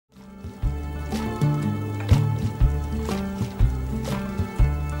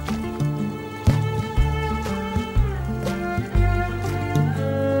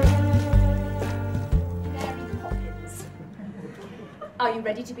Are you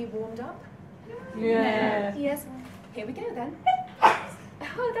ready to be warmed up? Yeah. Yes. Here we go then.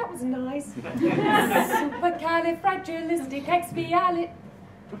 Oh, that was nice. Supercalifragilisticexpialidocious.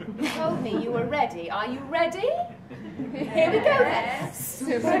 You told me you were ready. Are you ready? Here we go then.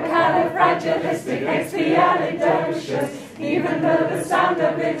 Supercalifragilisticexpialidocious. Even though the sound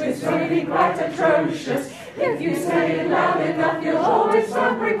of it is really quite atrocious. If you say it loud enough, you'll always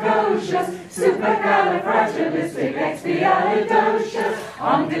sound precocious. Supercalifragilisticexpialidocious.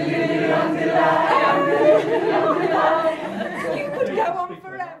 You could go on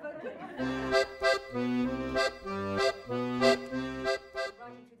forever.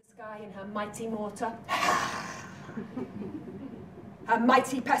 Riding through the sky in her mighty mortar. Her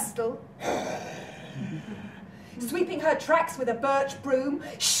mighty pestle. Sweeping her tracks with a birch broom.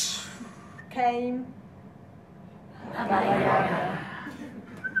 Came Yaga.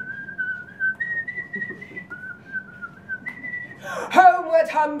 homeward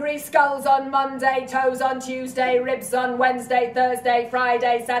hungry, skulls on Monday, toes on Tuesday, ribs on Wednesday, Thursday,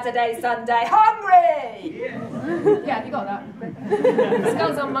 Friday, Saturday, Sunday. Hungry! Yeah, have you got that?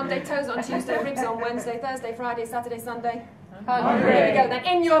 Skulls on Monday, toes on Tuesday, ribs on Wednesday, Thursday, Friday, Saturday, Sunday. Hungry. Here we go then.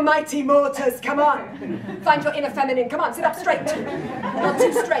 In your mighty mortars, come on. Find your inner feminine, come on, sit up straight. Not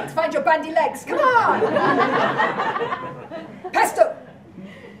too straight, find your bandy legs, come on. Pesto.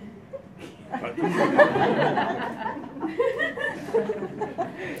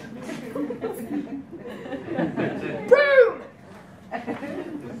 Broom.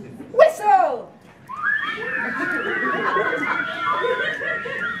 Whistle.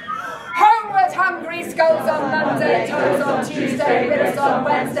 Homeward hungry, skulls on Monday, toes on Tuesday, ribs on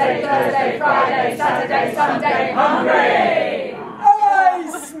Wednesday, Thursday, Friday, Saturday, Sunday. Hungry!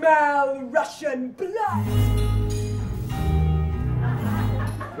 I smell Russian blood!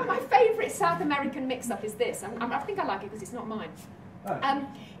 My favourite South American mix-up is this. I think I like it because it's not mine.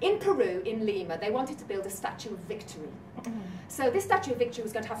 In Peru, in Lima, they wanted to build a statue of victory. So this statue of victory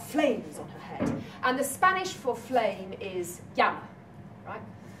was going to have flames on her head. And the Spanish for flame is llama, right?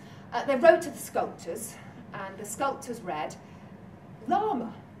 They wrote to the sculptors, and the sculptors read,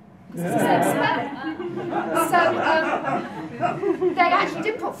 llama. Because it's the same spelling. So they actually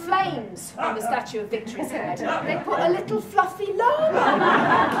didn't put flames on the Statue of Victory's head. They put a little fluffy llama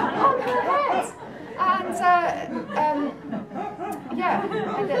on her head. And yeah,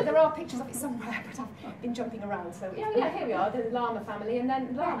 there are pictures of it somewhere, but I've been jumping around. So yeah, here we are, the llama family, and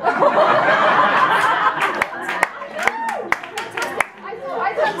then llama. I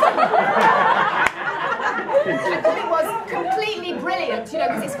thought it was completely brilliant, you know,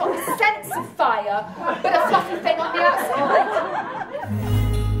 because it's got the sense of fire, but a fluffy thing on the outside.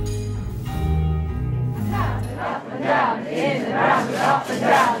 Up and down, in and round, and up and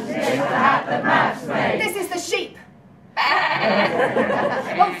down, in the hat that maps made. This is the sheep.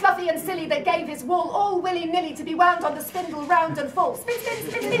 One fluffy and silly that gave his wool all willy-nilly to be wound on the spindle round and full. Spin, spin,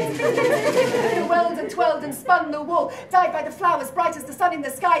 spin, spin, spin, spin, spin, spin, whirled and twirled and spun the wool, dyed by the flowers bright as the sun in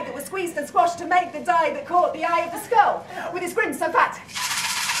the sky that was squeezed and squashed to make the dye that caught the eye of the skull. With his grin so fat,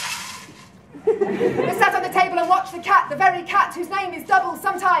 they sat on the table and watched the cat, the very cat whose name is double,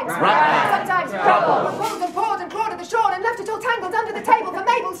 sometimes sometimes double. Pulled and poured and clawed at the shawl and left it all tangled under the table for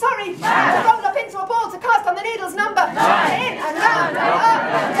Mabel, sorry, to roll up into a ball to cast on the needle's number. In and round and up.